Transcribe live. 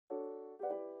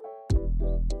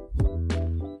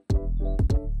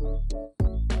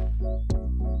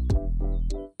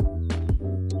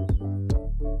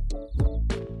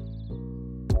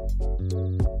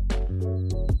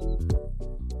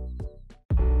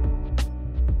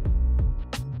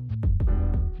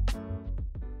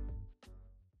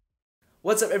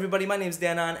What's up everybody, my name is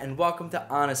Danon and welcome to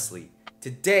Ahnestly.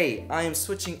 Today I am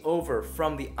switching over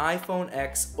from the iPhone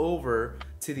X over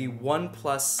to the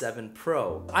OnePlus 7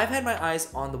 Pro. I've had my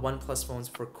eyes on the OnePlus phones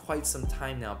for quite some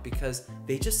time now because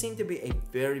they just seem to be a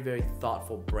very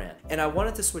thoughtful brand. And I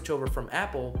wanted to switch over from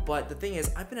Apple, but the thing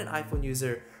is I've been an iPhone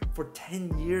user for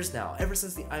 10 years now, ever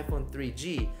since the iPhone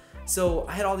 3G. So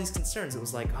I had all these concerns. It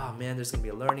was like, oh man, there's gonna be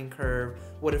a learning curve.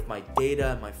 What if my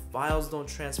data and my files don't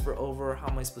transfer over? How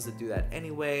am I supposed to do that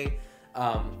anyway?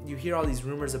 You hear all these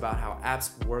rumors about how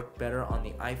apps work better on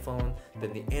the iPhone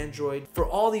than the Android. For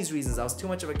all these reasons, I was too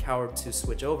much of a coward to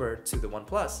switch over to the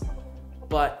OnePlus.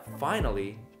 But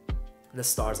finally, the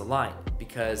stars aligned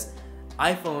because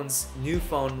iPhone's new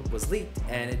phone was leaked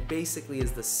and it basically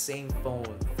is the same phone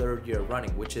third year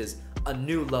running, which is a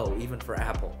new low even for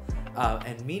Apple.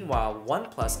 And meanwhile,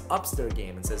 OnePlus ups their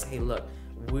game and says, hey look,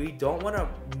 we don't want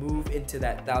to move into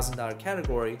that $1,000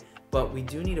 category, but we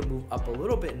do need to move up a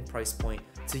little bit in price point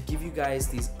to give you guys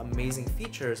these amazing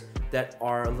features that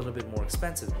are a little bit more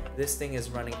expensive. This thing is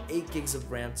running 8 gigs of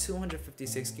RAM,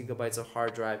 256 gigabytes of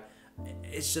hard drive.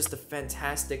 It's just a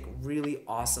fantastic, really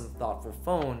awesome, thoughtful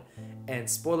phone. And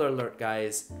spoiler alert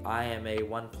guys, I am a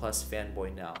OnePlus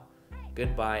fanboy now.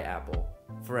 Goodbye Apple.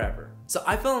 Forever. So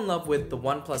I fell in love with the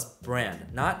OnePlus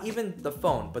brand, not even the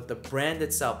phone, but the brand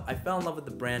itself. I fell in love with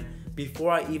the brand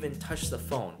before I even touched the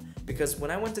phone, because when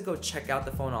I went to go check out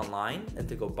the phone online and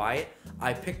to go buy it,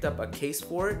 I picked up a case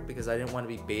for it because I didn't want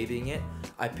to be babying it.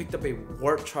 I picked up a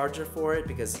warp charger for it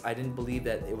because I didn't believe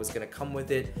that it was going to come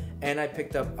with it, and I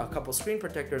picked up a couple screen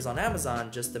protectors on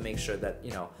Amazon just to make sure that,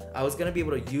 you know, I was going to be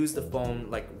able to use the phone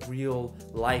like real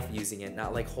life using it,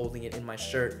 not like holding it in my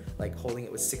shirt, like holding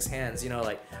it with 6 hands, you know,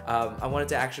 like I wanted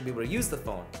to actually be able to use the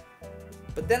phone.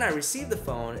 But then I received the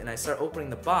phone and I start opening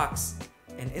the box,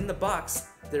 and in the box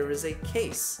there is a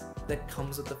case that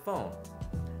comes with the phone.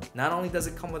 Not only does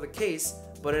it come with a case,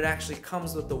 but it actually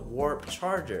comes with the warp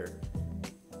charger.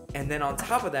 And then on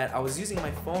top of that, I was using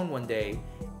my phone one day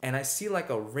and I see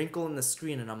like a wrinkle in the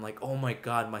screen and I'm like, oh my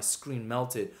god, my screen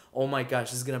melted. Oh my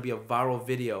gosh, this is gonna be a viral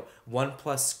video. OnePlus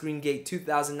ScreenGate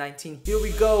 2019, here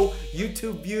we go.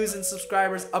 YouTube views and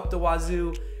subscribers up the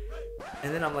wazoo.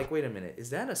 And then I'm like, wait a minute, is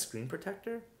that a screen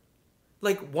protector?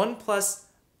 Like OnePlus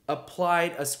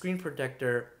applied a screen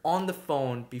protector on the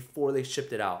phone before they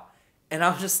shipped it out. And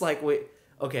I'm just like, wait,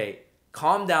 okay,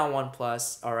 calm down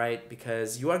OnePlus, all right?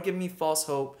 Because you are giving me false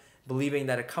hope, believing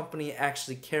that a company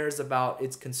actually cares about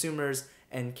its consumers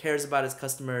and cares about its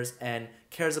customers and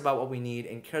cares about what we need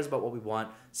and cares about what we want.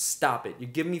 Stop it. You're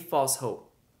giving me false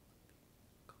hope.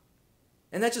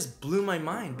 And that just blew my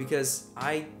mind because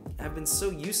I have been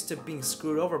so used to being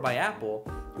screwed over by Apple,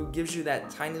 who gives you that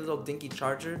tiny little dinky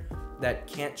charger that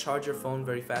can't charge your phone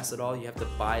very fast at all. You have to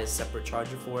buy a separate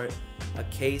charger for it. A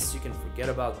case, you can forget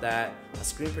about that. A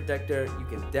screen protector, you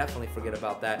can definitely forget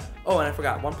about that. Oh, and I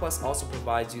forgot, OnePlus also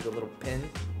provides you the little pin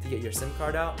to get your SIM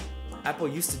card out. Apple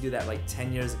used to do that like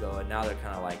 10 years ago, and now they're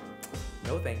kind of like,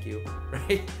 no thank you,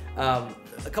 right?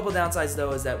 A couple downsides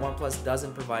though is that OnePlus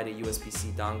doesn't provide a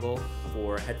USB-C dongle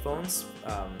for headphones,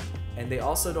 and they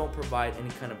also don't provide any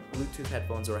kind of Bluetooth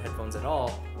headphones or headphones at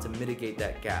all to mitigate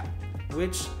that gap,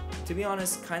 which, to be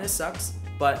honest, kind of sucks.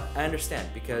 But I understand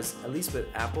because at least with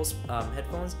Apple's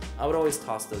headphones, I would always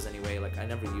toss those anyway. Like I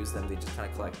never use them; they just kind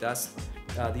of collect dust.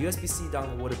 The USB-C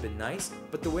dongle would have been nice,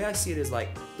 but the way I see it is like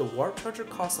the warp charger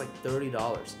costs like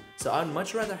 $30. So I'd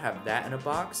much rather have that in a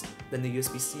box than the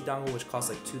USB-C dongle, which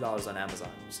costs like $2 on Amazon.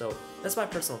 So that's my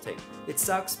personal take. It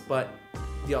sucks, but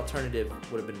the alternative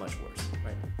would have been much worse,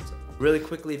 right? So really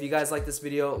quickly, if you guys like this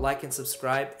video, like and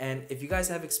subscribe. And if you guys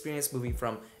have experience moving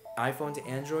from iPhone to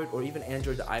Android or even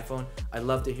Android to iPhone, I'd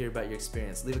love to hear about your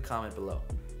experience. Leave a comment below.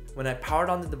 When I powered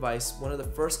on the device, one of the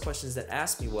first questions that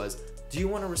asked me was, do you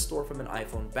want to restore from an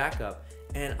iPhone backup?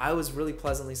 And I was really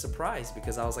pleasantly surprised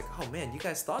because I was like, oh man, you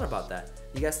guys thought about that.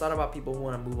 You guys thought about people who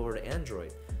want to move over to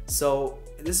Android. So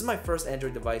this is my first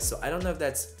Android device, so I don't know if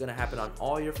that's going to happen on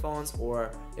all your phones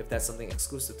or if that's something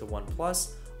exclusive to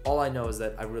OnePlus. All I know is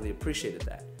that I really appreciated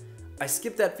that. I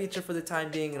skipped that feature for the time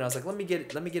being, and I was like, let me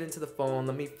get into the phone,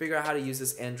 let me figure out how to use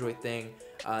this Android thing,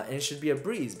 and it should be a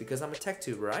breeze because I'm a tech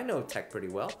tuber. I know tech pretty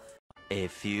well. A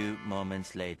few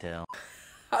moments later.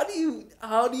 How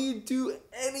do you do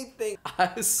anything?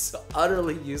 I was so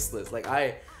utterly useless. Like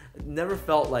I never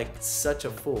felt like such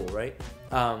a fool, right?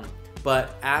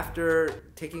 But after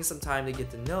taking some time to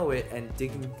get to know it and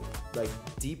digging like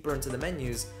deeper into the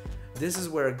menus, this is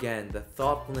where again the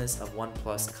thoughtfulness of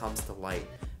OnePlus comes to light,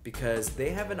 because they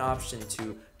have an option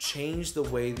to change the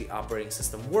way the operating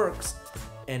system works,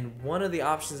 and one of the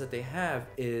options that they have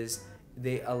is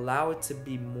they allow it to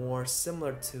be more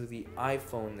similar to the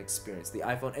iPhone experience. The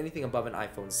iPhone, anything above an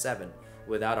iPhone 7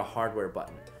 without a hardware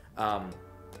button.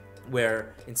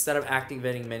 Where instead of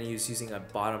activating menus using a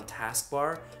bottom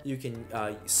taskbar, you can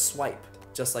swipe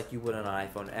just like you would on an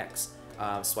iPhone X.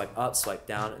 Swipe up, swipe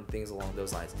down, and things along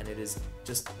those lines. And it is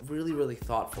just really, really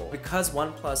thoughtful. Because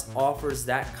OnePlus offers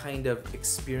that kind of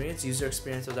experience, user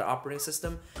experience of their operating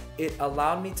system, it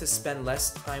allowed me to spend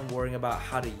less time worrying about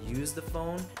how to use the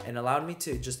phone and allowed me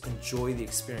to just enjoy the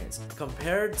experience.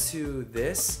 Compared to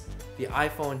this, the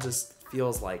iPhone just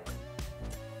feels like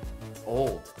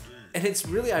old. And it's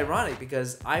really ironic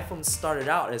because iPhone started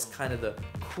out as kind of the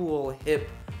cool, hip,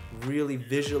 really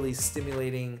visually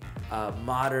stimulating,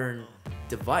 modern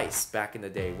device back in the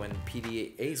day when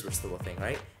PDAs were still a thing,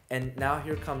 right? And now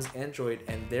here comes Android,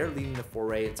 and they're leading the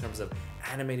foray in terms of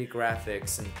animated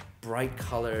graphics and bright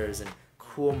colors and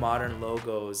cool modern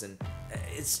logos, and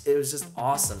it was just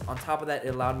awesome. On top of that, it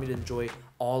allowed me to enjoy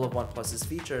all of OnePlus's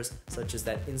features, such as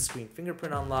that in-screen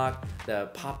fingerprint unlock, the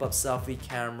pop-up selfie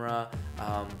camera,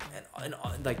 and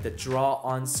like the draw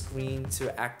on screen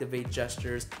to activate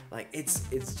gestures. Like it's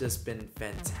just been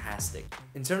fantastic.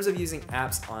 In terms of using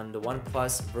apps on the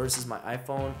OnePlus versus my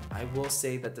iPhone, I will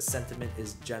say that the sentiment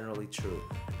is generally true.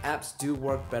 Apps do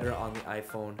work better on the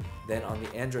iPhone than on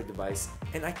the Android device,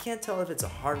 and I can't tell if it's a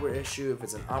hardware issue, if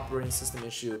it's an operating system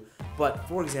issue, but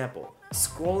for example,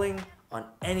 scrolling on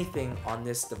anything on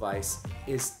this device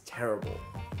is terrible.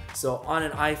 So on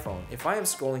an iPhone, if I am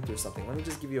scrolling through something, let me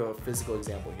just give you a physical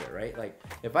example here, right? Like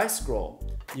if I scroll,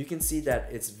 you can see that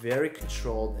it's very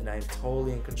controlled and I'm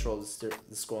totally in control of the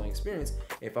scrolling experience.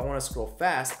 If I want to scroll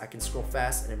fast, I can scroll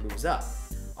fast and it moves up.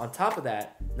 On top of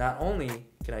that, not only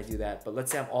can I do that, but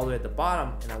let's say I'm all the way at the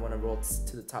bottom and I want to roll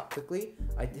to the top quickly,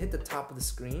 I hit the top of the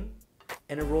screen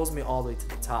and it rolls me all the way to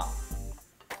the top.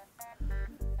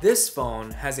 This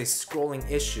phone has a scrolling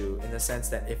issue in the sense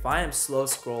that if I am slow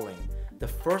scrolling, the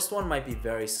first one might be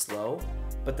very slow,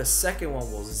 but the second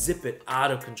one will zip it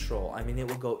out of control. I mean, it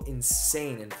will go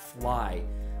insane and fly.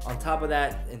 On top of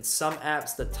that, in some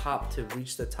apps, the top to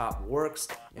reach the top works.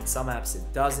 In some apps,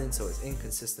 it doesn't, so it's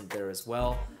inconsistent there as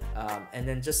well. And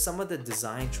then just some of the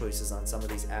design choices on some of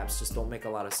these apps just don't make a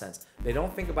lot of sense. They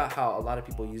don't think about how a lot of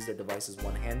people use their devices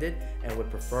one-handed and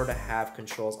would prefer to have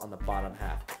controls on the bottom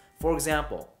half. For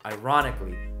example,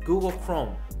 ironically, Google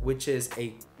Chrome, which is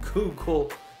a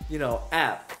Google,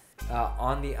 app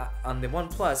on the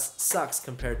OnePlus, sucks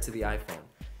compared to the iPhone.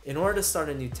 In order to start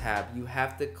a new tab, you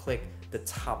have to click the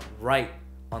top right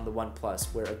on the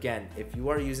OnePlus, where again, if you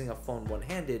are using a phone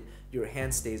one-handed, your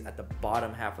hand stays at the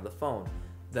bottom half of the phone.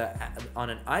 On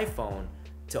an iPhone,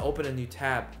 to open a new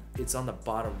tab, it's on the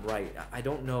bottom right. I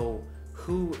don't know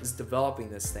who is developing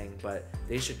this thing, but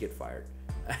they should get fired.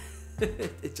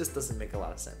 It just doesn't make a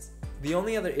lot of sense. The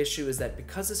only other issue is that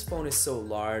because this phone is so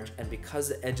large and because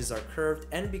the edges are curved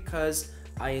and because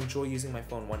I enjoy using my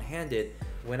phone one-handed,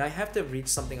 when I have to reach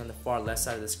something on the far left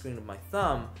side of the screen with my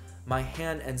thumb, my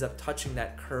hand ends up touching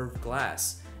that curved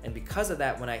glass. And because of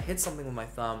that, when I hit something with my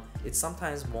thumb, it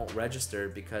sometimes won't register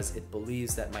because it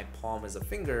believes that my palm is a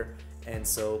finger, and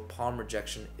so palm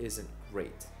rejection isn't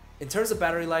great. In terms of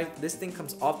battery life, this thing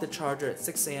comes off the charger at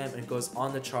 6 AM and goes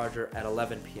on the charger at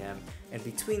 11 PM. And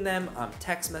between them, I'm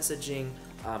text messaging,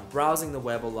 I'm browsing the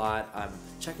web a lot, I'm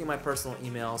checking my personal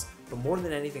emails, but more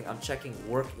than anything, I'm checking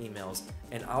work emails,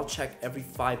 and I'll check every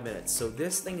 5 minutes. So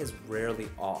this thing is rarely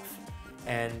off.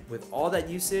 And with all that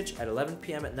usage, at 11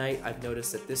 PM at night, I've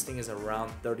noticed that this thing is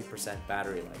around 30%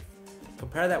 battery life.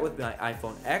 Compare that with my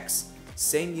iPhone X,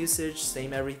 same usage,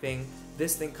 same everything.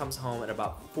 This thing comes home at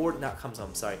about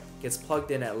gets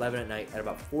plugged in at 11 at night at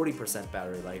about 40%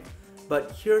 battery life.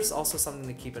 But here's also something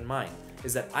to keep in mind,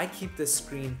 is that I keep this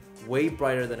screen way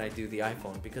brighter than I do the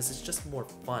iPhone because it's just more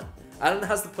fun. I don't know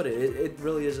how else to put it, it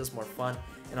really is just more fun.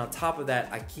 And on top of that,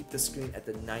 I keep the screen at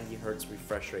the 90 Hz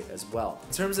refresh rate as well.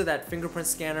 In terms of that fingerprint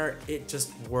scanner, it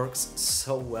just works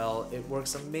so well. It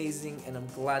works amazing, and I'm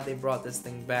glad they brought this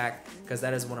thing back because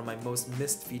that is one of my most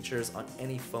missed features on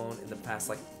any phone in the past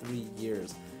like 3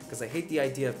 years. Because I hate the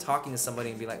idea of talking to somebody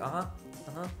and be like, oh,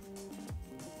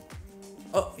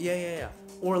 yeah.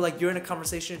 Or like you're in a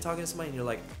conversation, you're talking to somebody and you're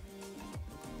like,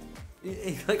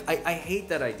 I hate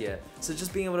that idea. So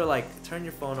just being able to like turn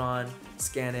your phone on,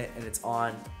 scan it, and it's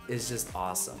on is just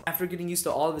awesome. After getting used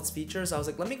to all of its features, I was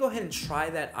like, let me go ahead and try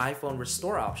that iPhone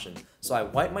restore option. So I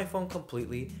wiped my phone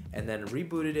completely and then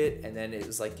rebooted it, and then it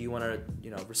was like, do you want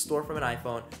to restore from an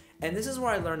iPhone? And this is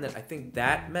where I learned that I think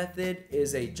that method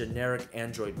is a generic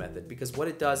Android method, because what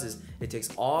it does is it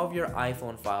takes all of your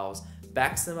iPhone files,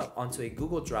 backs them up onto a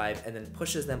Google Drive, and then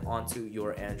pushes them onto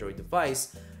your Android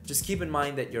device. Just keep in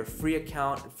mind that your free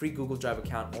Google Drive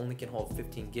account only can hold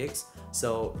 15 gigs.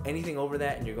 So anything over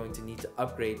that, and you're going to need to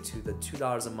upgrade to the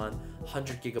 $2 a month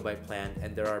 100 gigabyte plan,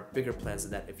 and there are bigger plans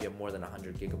than that if you have more than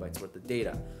 100 gigabytes worth of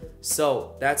data.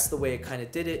 So that's the way it kind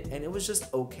of did it, and it was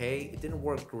just okay. It didn't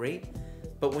work great.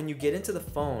 But when you get into the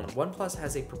phone, OnePlus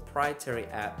has a proprietary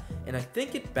app, and I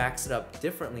think it backs it up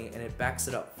differently, and it backs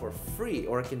it up for free,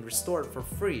 or it can restore it for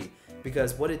free,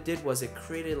 because what it did was it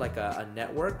created like a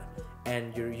network,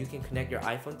 and you can connect your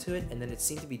iPhone to it, and then it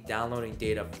seemed to be downloading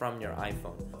data from your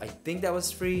iPhone. I think that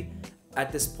was free.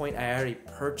 At this point, I already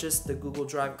purchased the Google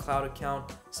Drive cloud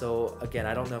account, so again,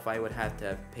 I don't know if I would have to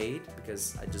have paid,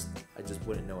 because I just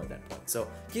wouldn't know at that point. So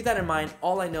keep that in mind.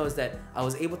 All I know is that I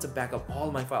was able to back up all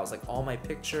of my files, like all my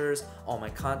pictures, all my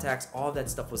contacts, all of that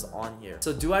stuff was on here.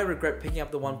 So do I regret picking up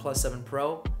the OnePlus 7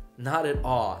 Pro? Not at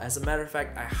all. As a matter of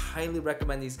fact, I highly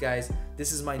recommend these guys.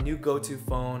 This is my new go-to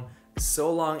phone.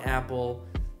 So long, Apple.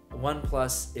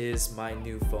 OnePlus is my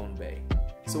new phone bae.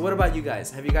 So what about you guys?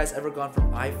 Have you guys ever gone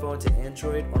from iPhone to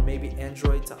Android, or maybe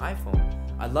Android to iPhone?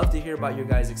 I'd love to hear about your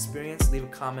guys' experience. Leave a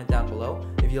comment down below.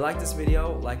 If you like this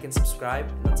video, like and subscribe.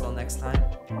 And until next time,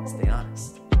 stay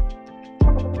honest.